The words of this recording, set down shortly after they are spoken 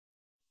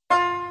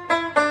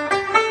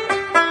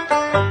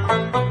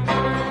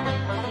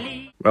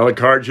Well,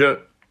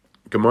 Carja,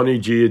 Gamoni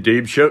G.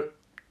 Deebshit,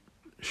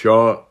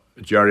 Shaw,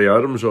 Jerry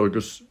Adams,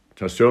 August,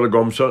 Tassola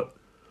Gomsa,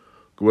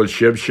 Gwil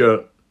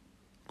Shibsha,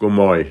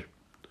 Gomoy.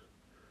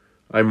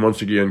 I'm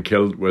once again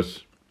killed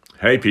with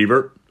hay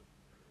fever,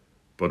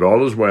 but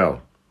all is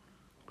well.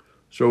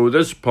 So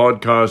this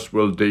podcast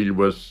will deal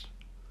with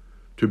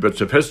two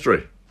bits of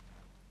history.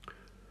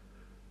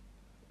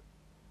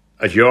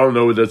 As you all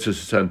know, this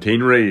is a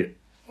centenary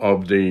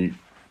of the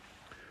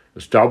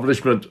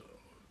establishment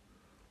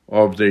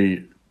of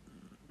the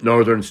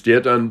Northern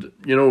State, and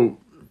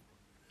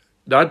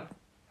that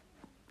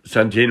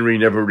centenary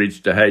never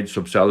reached the heights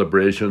of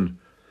celebration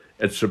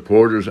its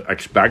supporters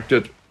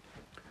expected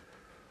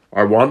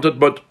or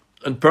wanted, but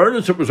in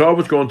fairness, it was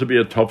always going to be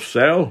a tough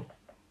sell.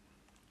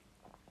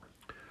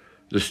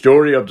 The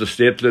story of the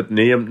statelet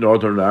named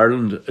Northern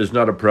Ireland is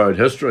not a proud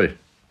history.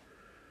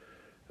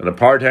 An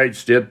apartheid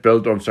state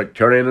built on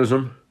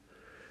sectarianism,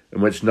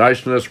 in which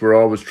nationalists were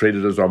always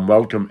treated as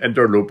unwelcome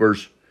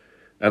interlopers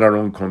in our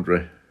own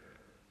country.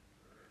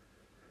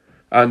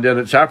 And in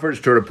its efforts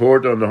to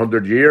report on the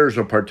 100 years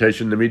of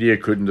partition, the media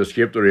couldn't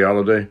escape the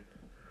reality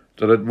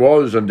that it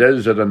was and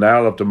is a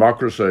denial of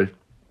democracy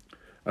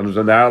and a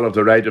denial of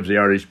the right of the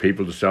Irish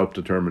people to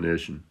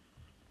self-determination.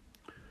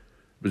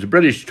 It was the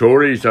British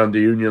Tories and the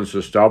Unionist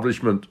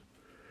establishment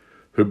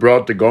who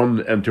brought the gun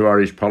into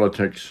Irish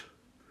politics,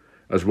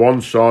 as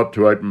one sought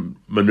to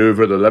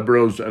outmanoeuvre the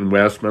Liberals in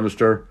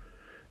Westminster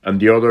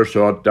and the other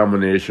sought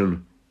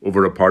domination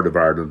over a part of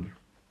Ireland.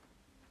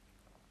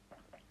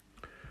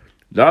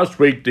 Last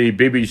week, the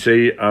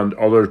BBC and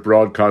others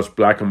broadcast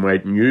black and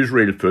white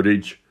newsreel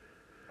footage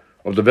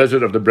of the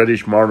visit of the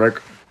British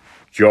monarch,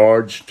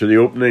 George, to the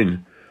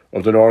opening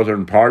of the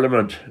Northern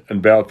Parliament in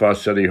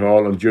Belfast City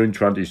Hall on June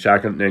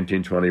 22nd,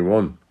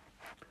 1921.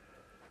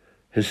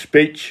 His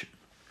speech,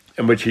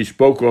 in which he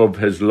spoke of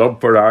his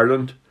love for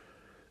Ireland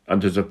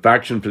and his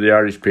affection for the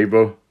Irish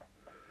people,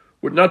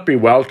 would not be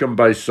welcomed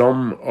by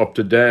some of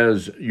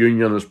today's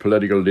unionist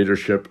political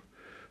leadership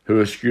who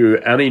eschew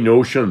any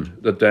notion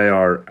that they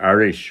are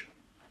Irish.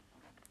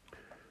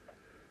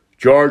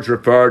 George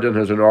referred in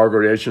his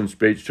inauguration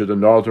speech to the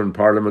Northern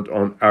Parliament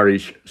on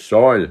Irish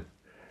soil,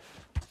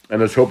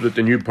 and his hope that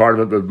the new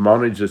Parliament would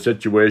manage the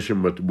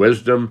situation with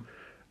wisdom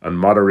and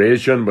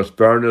moderation, with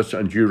fairness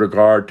and due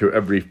regard to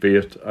every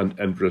faith and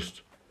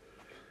interest.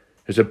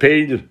 His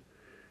appeal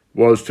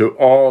was to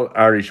all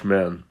Irish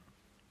men.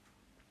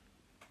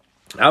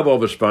 I've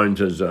always found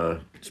his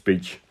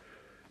speech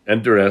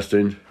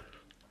interesting,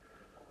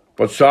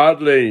 but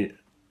sadly,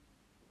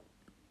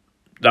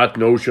 that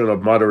notion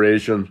of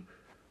moderation,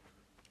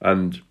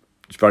 and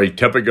it's very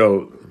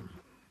typical,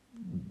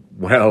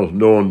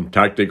 well-known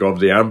tactic of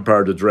the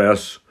Empire to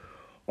dress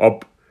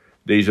up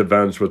these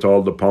events with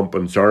all the pomp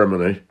and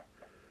ceremony,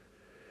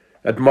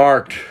 it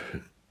marked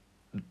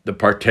the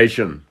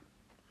partition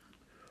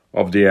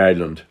of the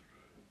island,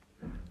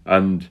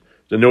 and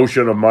the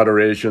notion of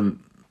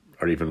moderation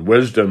or even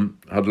wisdom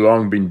had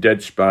long been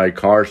ditched by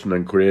Carson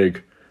and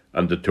Craig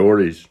and the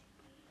Tories.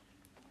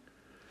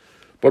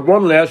 But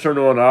one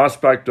lesser-known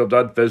aspect of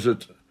that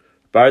visit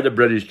by the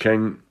British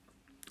King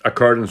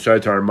occurred in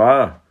South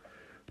Armagh,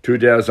 2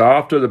 days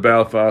after the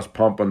Belfast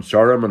pomp and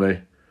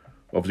ceremony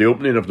of the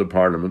opening of the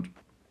Parliament.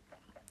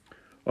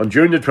 On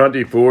June the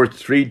 24th,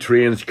 3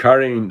 trains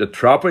carrying the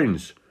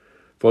trappings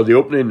for the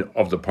opening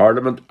of the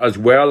Parliament, as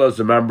well as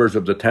the members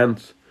of the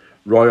 10th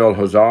Royal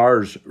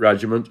Hussars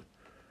Regiment,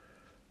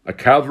 a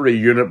cavalry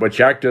unit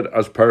which acted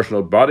as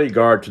personal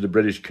bodyguard to the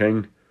British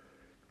King,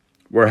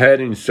 were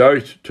heading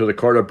south to the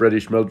Curragh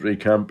British military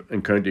camp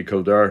in County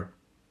Kildare.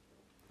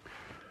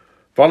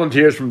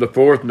 Volunteers from the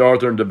 4th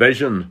Northern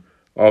Division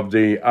of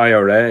the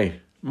IRA,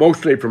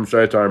 mostly from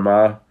South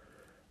Armagh,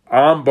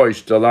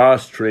 ambushed the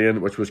last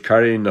train which was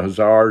carrying the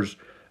Hussars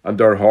and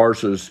their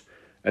horses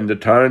in the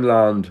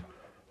townland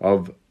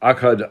of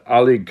Achad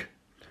Alig,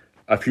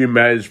 a few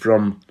miles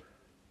from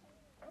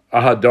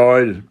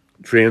Ahadoyle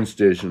train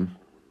station.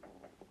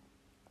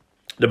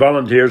 The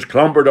volunteers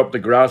clambered up the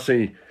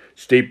grassy,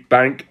 steep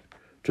bank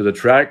to the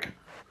track,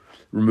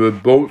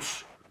 removed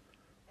bolts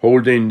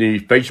holding the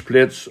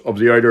faceplates of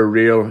the outer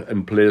rail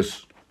in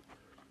place.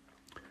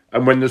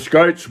 And when the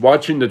scouts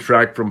watching the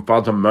track from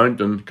Fathom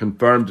Mountain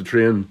confirmed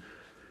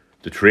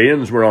the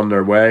trains were on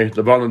their way,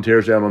 the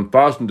volunteers then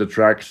unfastened the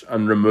tracks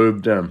and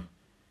removed them.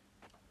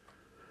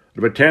 At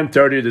about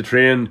 10:30, the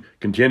train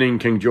containing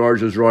King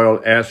George's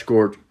royal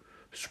escort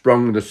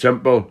sprung the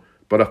simple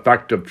but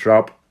effective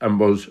trap and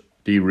was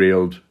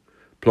derailed,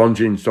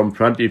 plunging some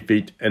 20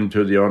 feet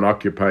into the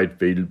unoccupied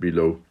field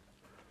below.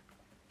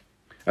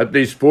 At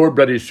least 4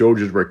 British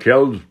soldiers were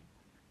killed,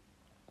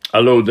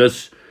 although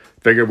this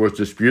figure was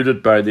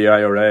disputed by the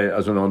IRA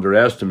as an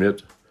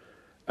underestimate,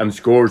 and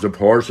scores of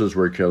horses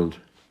were killed.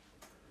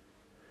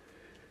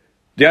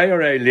 The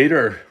IRA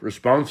leader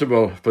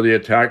responsible for the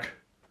attack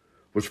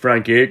was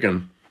Frank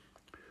Aiken,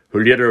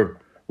 who later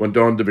went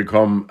on to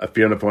become a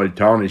Fianna Fáil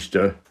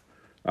Taoiseach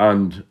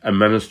and a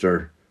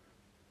minister.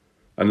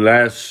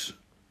 Unless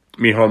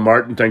Micheál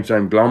Martin thinks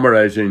I'm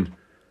glamorising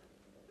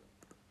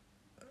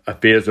a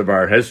phase of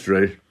our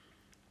history,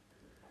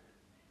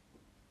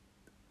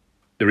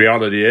 the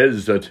reality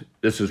is that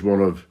this is one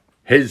of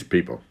his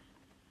people.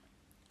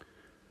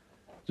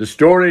 The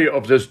story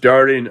of this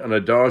daring and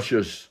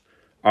audacious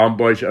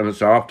ambush and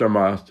its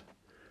aftermath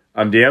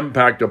and the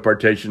impact of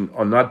partition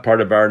on that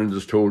part of Ireland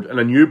is told in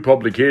a new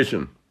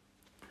publication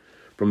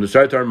from the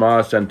South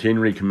Armagh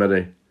Centenary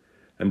Committee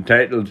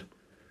entitled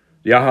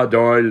The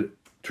Ahadoyle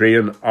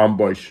Train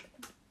Ambush,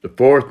 the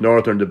 4th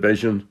Northern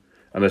Division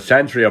and a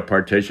Century of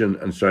Partition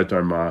in South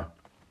Armagh.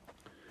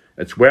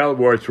 It's well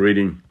worth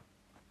reading.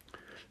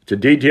 It's a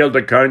detailed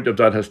account of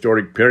that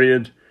historic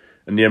period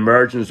and the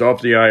emergence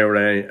of the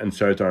IRA in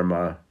South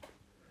Armagh.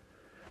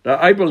 Now,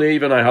 I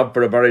believe, and I have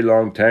for a very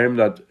long time,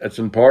 that it's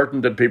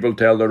important that people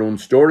tell their own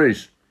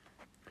stories.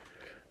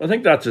 I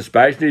think that's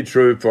especially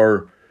true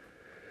for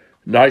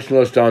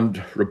nationalists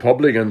and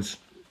Republicans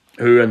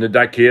who, in the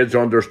decades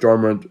under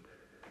Stormont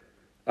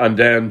and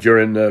then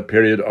during the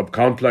period of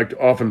conflict,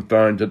 often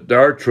found that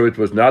their truth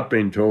was not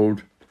being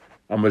told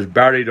and was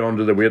buried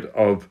under the weight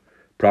of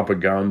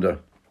propaganda.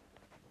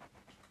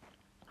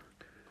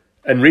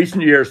 In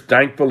recent years,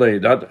 thankfully,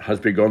 that has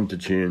begun to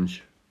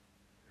change.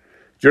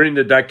 During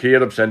the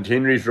decade of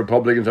centenaries,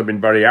 Republicans have been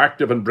very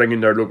active in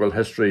bringing their local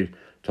history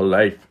to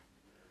life,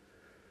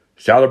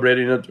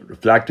 celebrating it,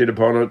 reflecting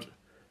upon it,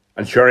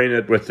 and sharing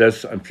it with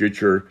this and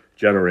future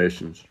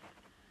generations.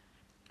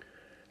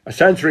 A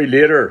century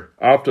later,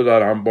 after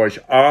that ambush,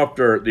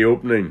 after the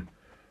opening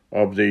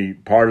of the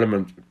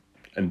Parliament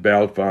in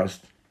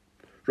Belfast,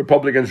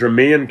 Republicans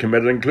remain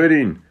committed,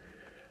 including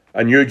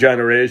a new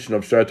generation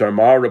of South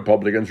Armagh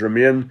Republicans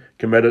remain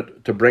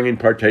committed to bringing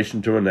partition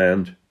to an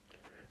end,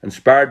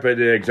 inspired by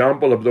the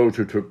example of those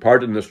who took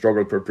part in the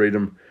struggle for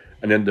freedom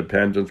and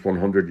independence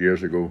 100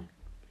 years ago.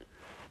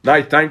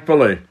 Now,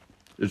 thankfully,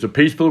 there's a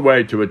peaceful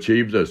way to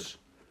achieve this.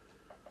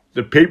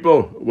 The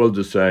people will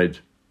decide.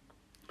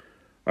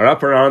 A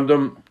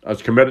referendum,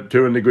 as committed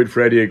to in the Good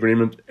Friday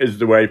Agreement, is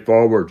the way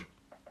forward.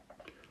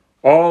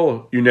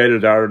 All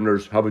United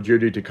Irelanders have a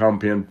duty to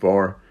campaign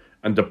for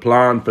and to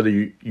plan for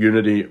the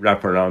unity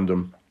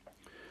referendum.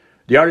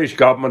 The Irish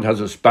government has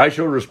a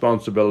special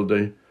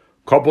responsibility,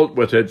 coupled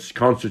with its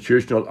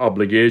constitutional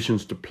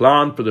obligations, to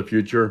plan for the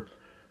future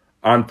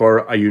and for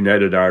a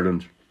united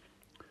Ireland.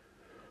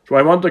 So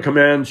I want to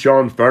commend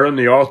Sean Ferran,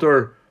 the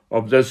author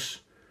of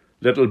this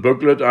little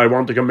booklet. I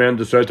want to commend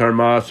the South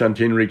Armagh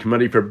Centenary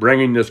Committee for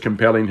bringing this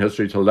compelling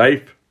history to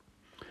life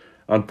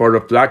and for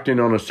reflecting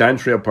on a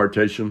century of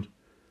partition.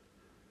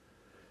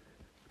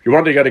 If you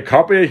want to get a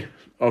copy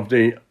of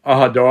the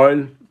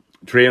Ahadoyle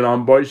Train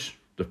Ambush,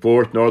 the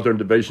 4th Northern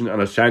Division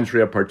and a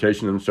Century of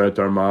Partition in South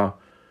Armagh,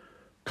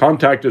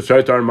 contact the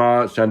South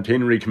Armagh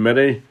Centenary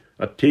Committee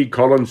at T.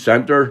 Cullen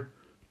Centre,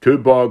 2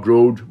 Bog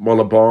Road,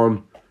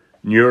 Mullabon,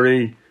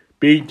 Newry,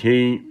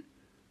 BT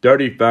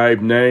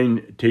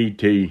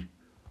 359TT,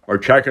 or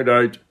check it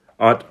out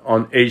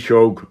on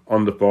Aishog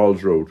on the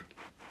Falls Road.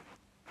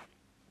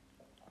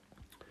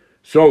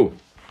 So,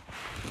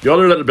 the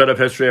other little bit of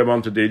history I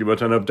want to deal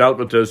with, and I've dealt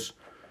with this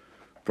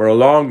for a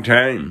long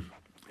time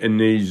in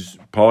these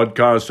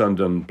podcasts and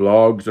in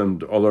blogs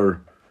and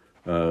other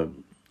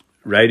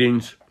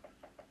writings,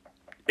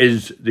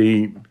 is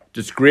the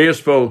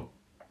disgraceful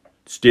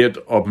state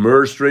of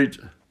Moore Street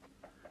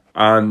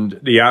and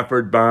the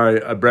effort by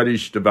a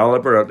British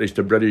developer, at least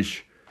a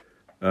British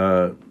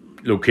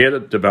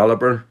located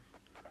developer,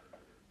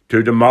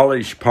 to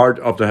demolish part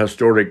of the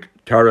historic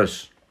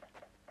terrace.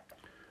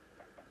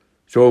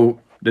 So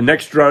the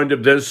next round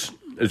of this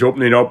is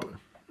opening up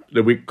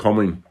the week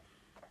coming.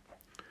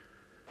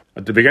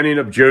 At the beginning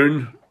of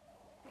June,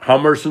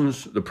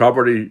 Homerson's, the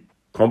property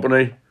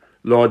company,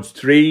 lodged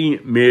 3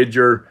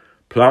 major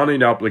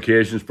planning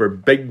applications for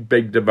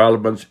big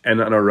developments in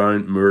and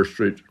around Moore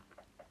Street.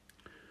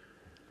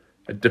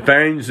 It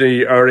defines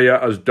the area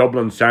as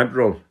Dublin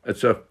Central.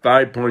 It's a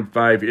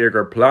 5.5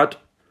 acre plot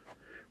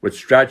which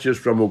stretches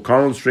from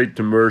O'Connell Street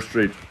to Moore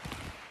Street.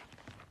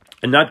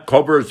 And that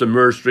covers the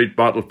Moore Street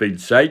battlefield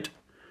site,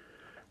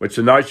 which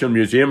the National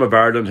Museum of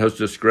Ireland has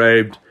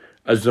described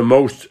as the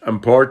most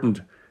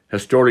important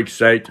historic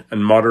site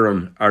in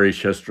modern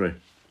Irish history.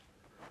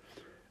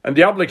 And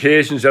the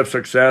applications, if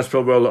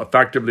successful, will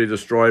effectively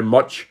destroy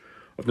much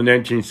of the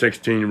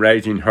 1916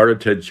 rising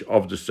heritage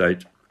of the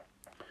site.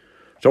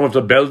 Some of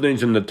the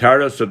buildings in the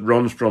terrace that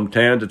runs from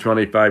 10 to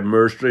 25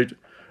 Moore Street,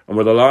 and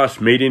where the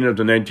last meeting of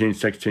the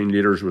 1916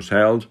 leaders was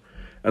held,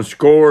 and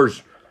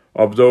scores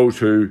of those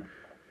who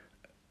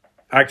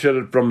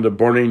exited from the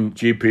burning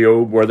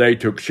GPO where they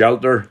took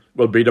shelter,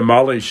 will be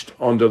demolished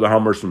under the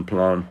Homerson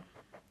plan.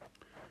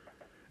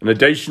 In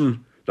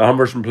addition, the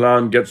Homerson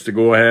plan gets to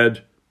go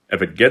ahead.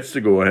 If it gets to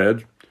go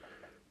ahead,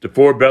 the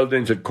 4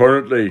 buildings that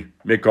currently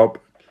make up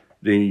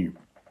the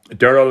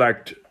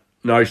derelict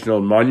National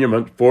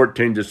Monument,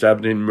 14 to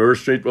 17 Moore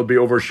Street, will be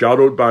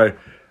overshadowed by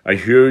a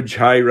huge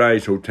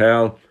high-rise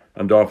hotel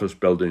and office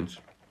buildings.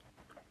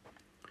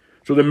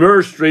 So the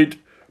Moore Street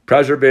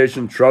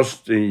Preservation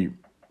Trust, the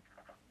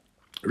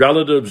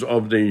relatives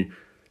of the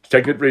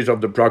signatories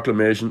of the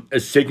proclamation,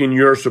 is seeking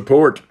your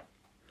support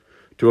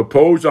to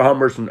oppose the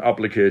Homerson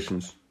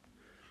applications.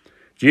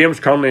 James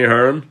Connolly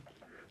Hearn,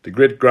 the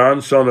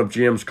great-grandson of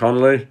James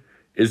Connolly,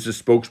 is the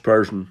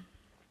spokesperson.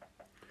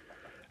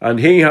 And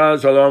he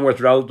has, along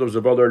with relatives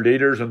of other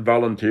leaders and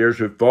volunteers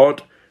who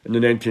fought in the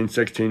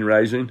 1916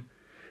 Rising,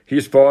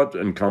 he's fought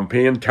and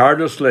campaigned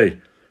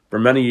tirelessly for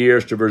many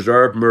years to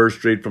preserve Moore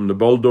Street from the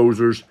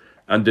bulldozers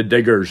and the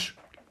diggers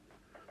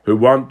who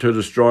want to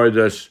destroy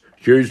this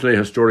hugely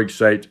historic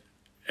site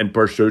in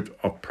pursuit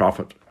of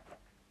profit.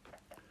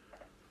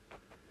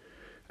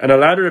 In a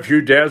letter a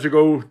few days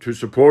ago to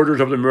supporters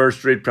of the Moore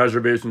Street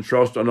Preservation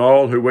Trust and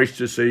all who wish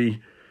to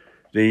see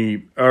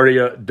the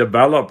area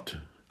developed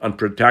and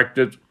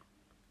protected,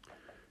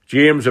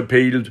 James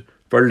appealed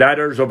for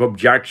letters of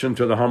objection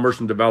to the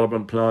Humberson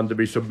Development Plan to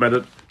be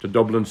submitted to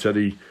Dublin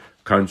City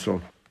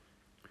Council.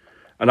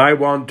 And I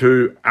want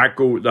to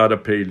echo that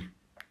appeal.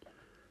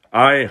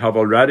 I have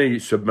already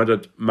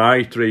submitted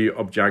my 3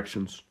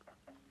 objections.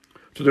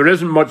 So there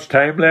isn't much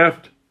time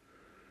left.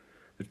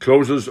 It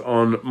closes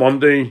on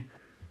Monday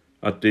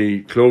at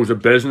the close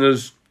of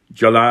business,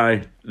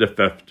 July the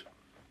 5th.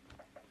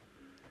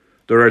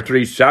 There are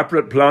 3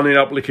 separate planning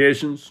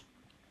applications.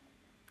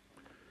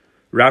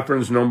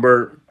 Reference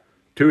number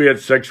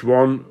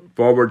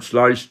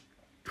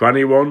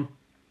 2861/21,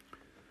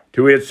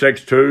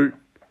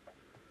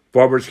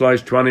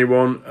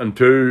 2862/21 and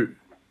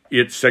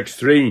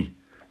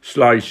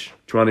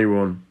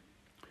 2863/21.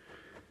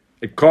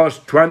 It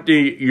costs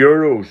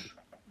 €20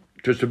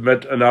 to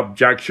submit an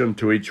objection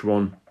to each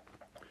one.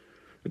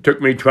 It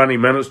took me 20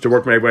 minutes to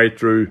work my way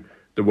through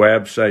the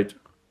website.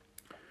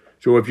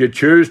 So if you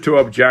choose to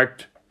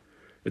object,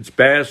 it's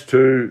best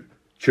to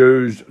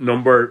choose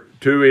number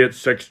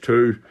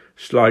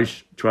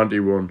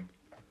 2862/21.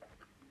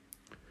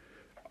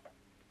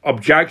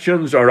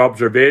 Objections or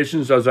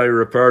observations, as I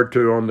referred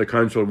to on the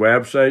council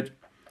website,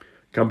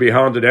 can be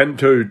handed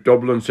into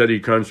Dublin City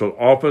Council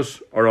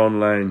office or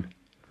online.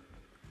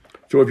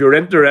 So if you're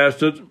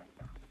interested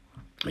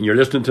and you're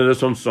listening to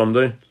this on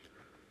Sunday,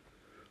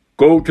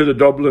 go to the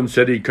Dublin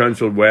City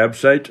Council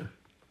website,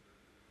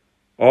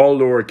 all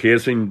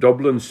lowercasing,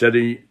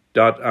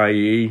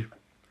 dublincity.ie,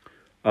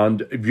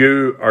 and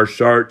view or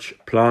search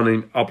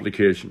planning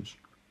applications.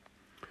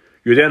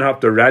 You then have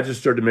to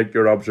register to make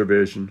your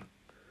observation.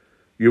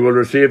 You will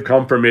receive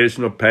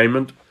confirmation of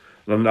payment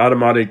and an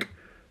automatic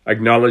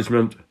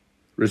acknowledgement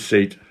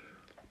receipt.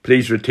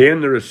 Please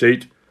retain the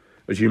receipt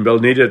as you will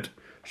need it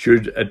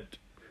should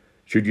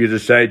you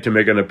decide to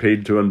make an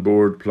appeal to An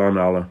Bord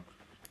Pleanála.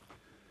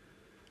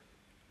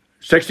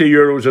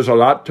 €60 is a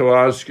lot to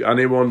ask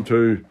anyone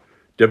to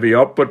divvy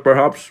up, but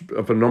perhaps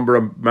if a number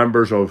of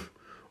members of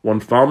one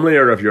family,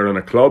 or if you're in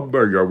a club,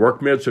 or your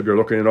workmates, if you're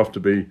lucky enough to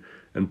be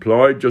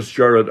employed, just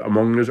share it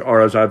among us, or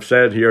as I've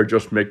said here,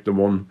 just make the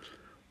one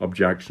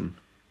objection.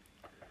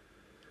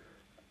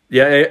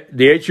 The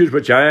issues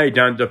which I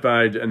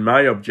identified in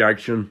my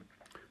objection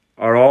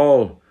are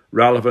all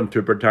relevant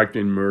to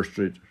protecting Moore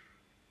Street.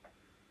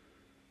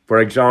 For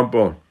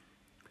example,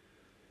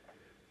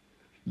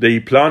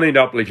 the planning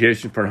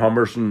application for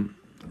Humberson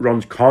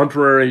runs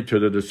contrary to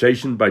the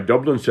decision by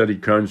Dublin City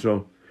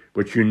Council,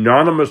 which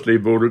unanimously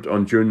voted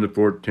on June the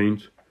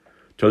 14th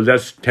to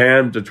list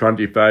 10 to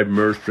 25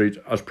 Moore Street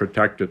as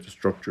protected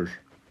structures.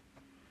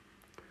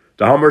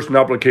 The Humberson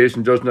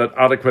application does not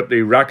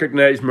adequately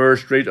recognise Moore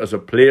Street as a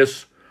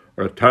place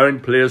or a town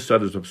place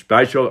that is of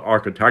special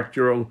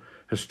architectural,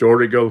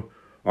 historical,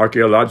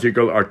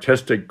 archaeological,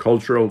 artistic,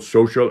 cultural,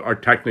 social or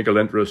technical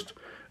interest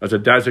as a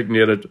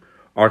designated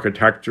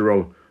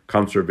architectural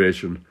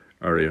conservation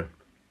area.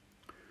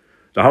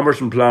 The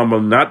Humberson Plan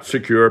will not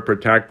secure,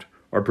 protect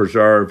or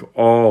preserve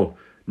all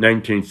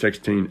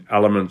 1916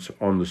 elements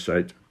on the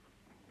site.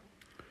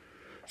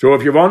 So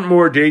if you want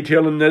more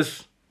detail on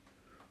this,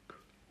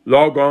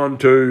 log on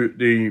to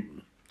the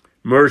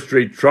Moore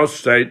Street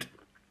Trust site.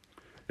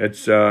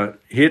 It's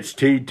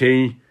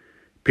https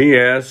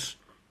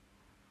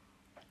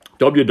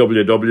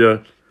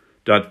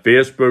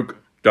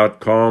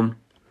www.facebook.com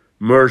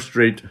Moore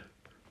Street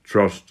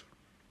Trust.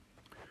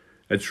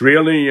 It's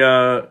really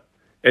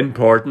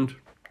important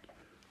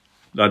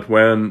that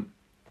when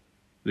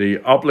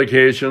the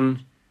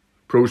application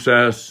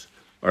process,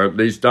 or at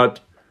least that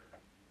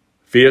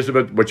phase of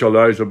it which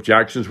allows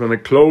objections, when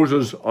it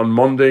closes on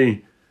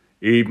Monday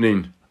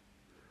evening,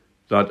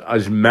 that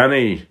as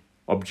many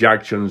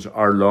objections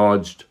are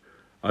lodged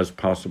as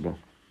possible.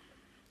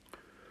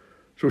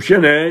 So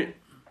Sinead,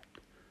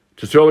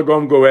 Tasula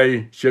Gum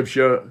Goe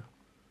Shivsha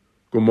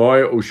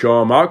Gomoy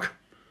Oshamak.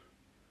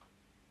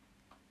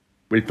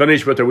 We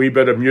finish with a wee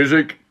bit of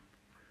music,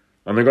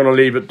 and I'm going to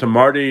leave it to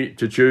Marty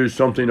to choose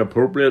something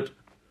appropriate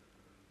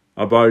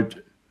about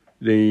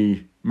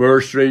the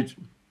Moore Street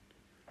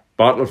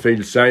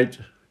battlefield site,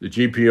 the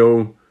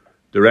GPO,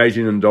 the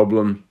Rising in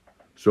Dublin.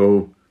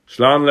 So,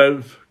 Slán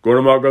Liv,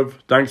 Goramagav,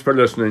 thanks for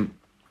listening.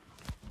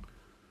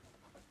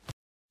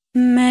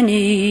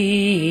 Many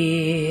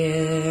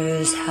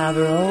years have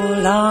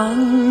rolled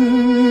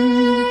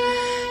on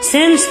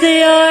since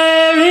the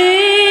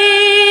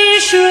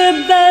Irish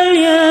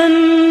Rebellion,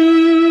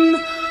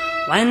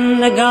 when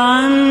the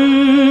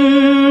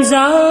guns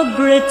of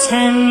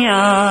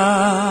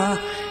Britannia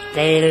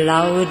they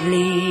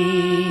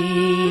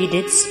loudly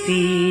did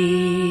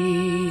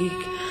speak,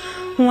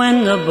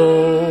 when the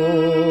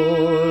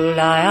bold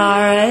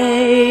IRA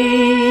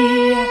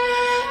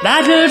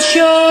battled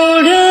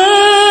shoulder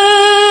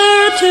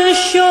to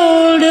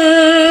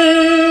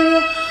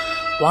shoulder,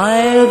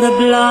 while the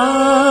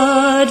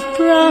blood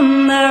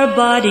from their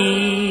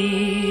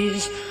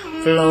bodies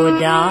flowed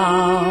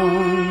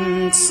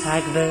down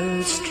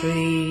Sackville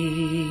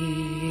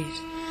Street.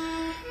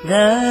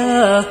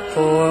 The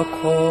four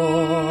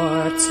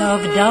courts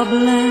of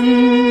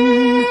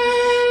Dublin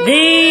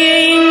the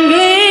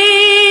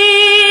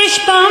English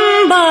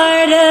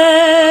bombarded,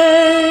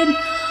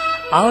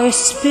 our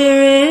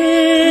spirit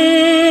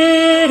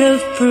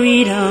of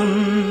freedom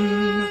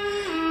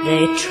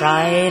they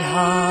tried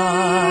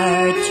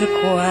hard to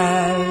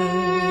quell,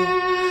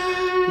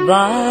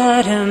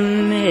 but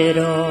amid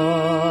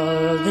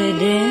all the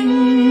din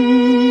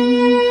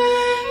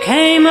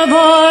came a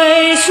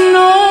voice,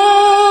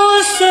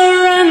 no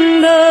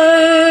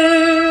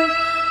surrender.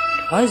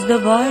 'Twas the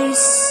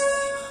voice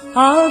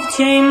of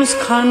James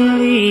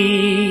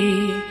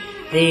Connolly,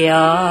 the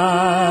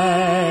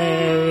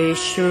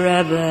Irish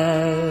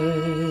rebel.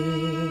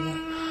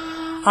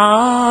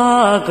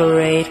 A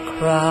great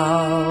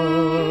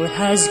crowd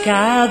has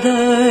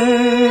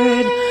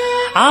gathered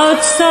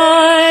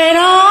outside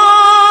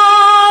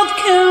of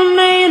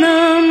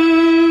Kilmainham,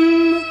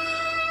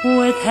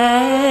 with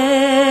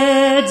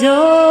heads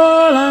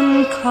all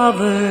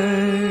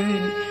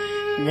uncovered,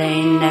 they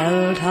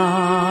knelt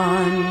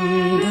on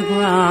the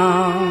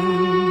ground.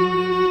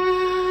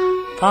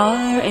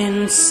 Far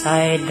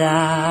inside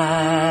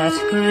that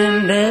grim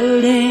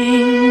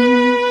building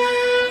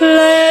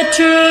lay a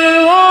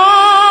true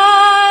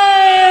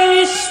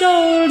Irish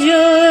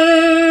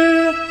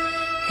soldier,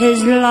 his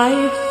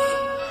life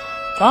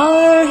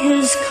for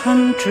his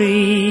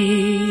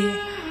country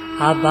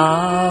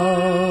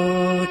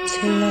about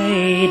to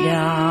lay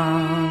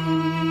down.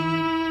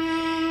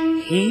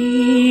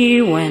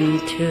 He went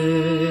to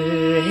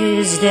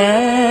his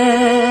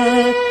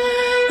death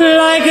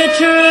like a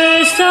true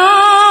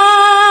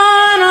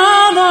son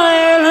of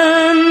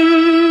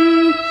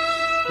Ireland.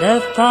 The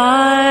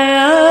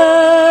firing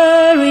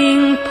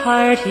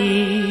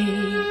party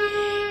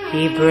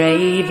he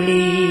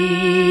bravely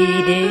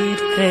did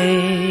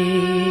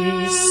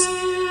face.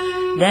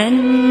 Then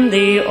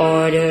the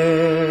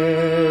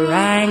order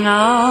rang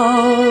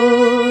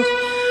out,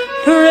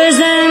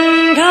 prison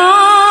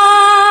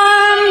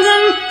guns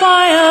and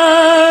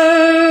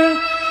fire.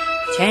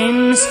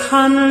 James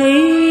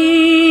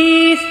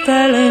Connolly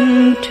fell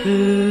into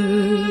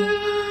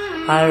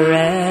a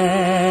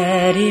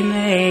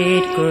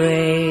ready-made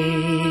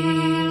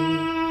grave.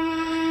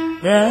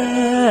 The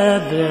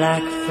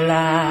black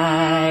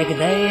flag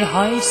they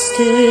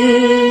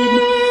hoisted,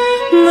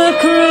 the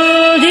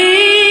cruel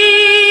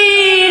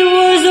deed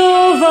was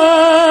over.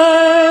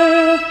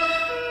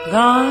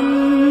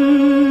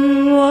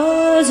 Gone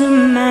was a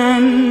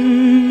man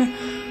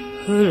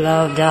who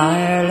loved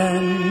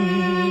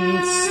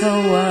Ireland so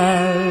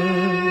well.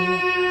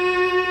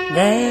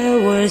 There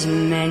was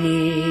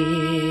many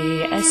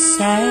a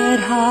sad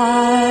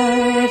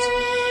heart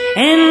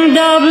in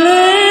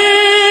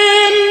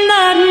Dublin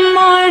that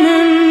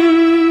morning,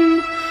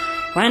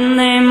 when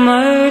they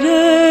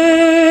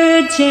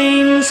murdered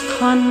James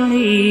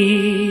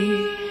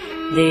Connolly,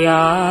 the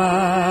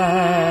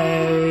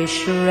Irish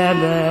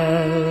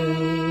rebel.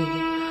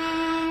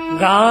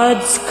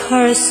 God's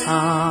curse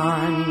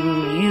on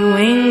you,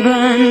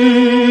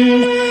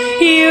 England,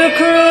 you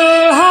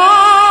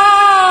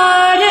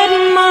cruel-hearted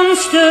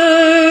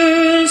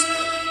monsters.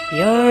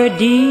 Your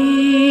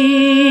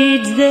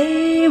deeds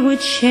they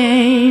would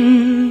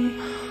shame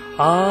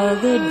all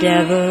the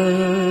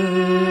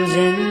devils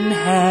in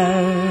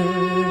hell.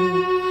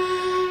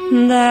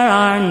 There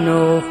are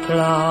no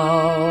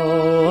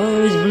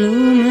flowers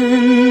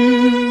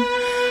blooming,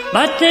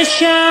 but the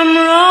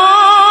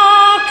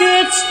shamrock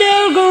it's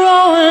still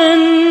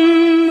growing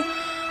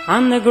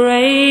on the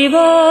grave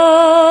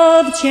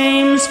of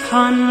James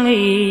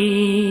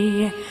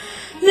Connolly,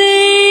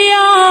 the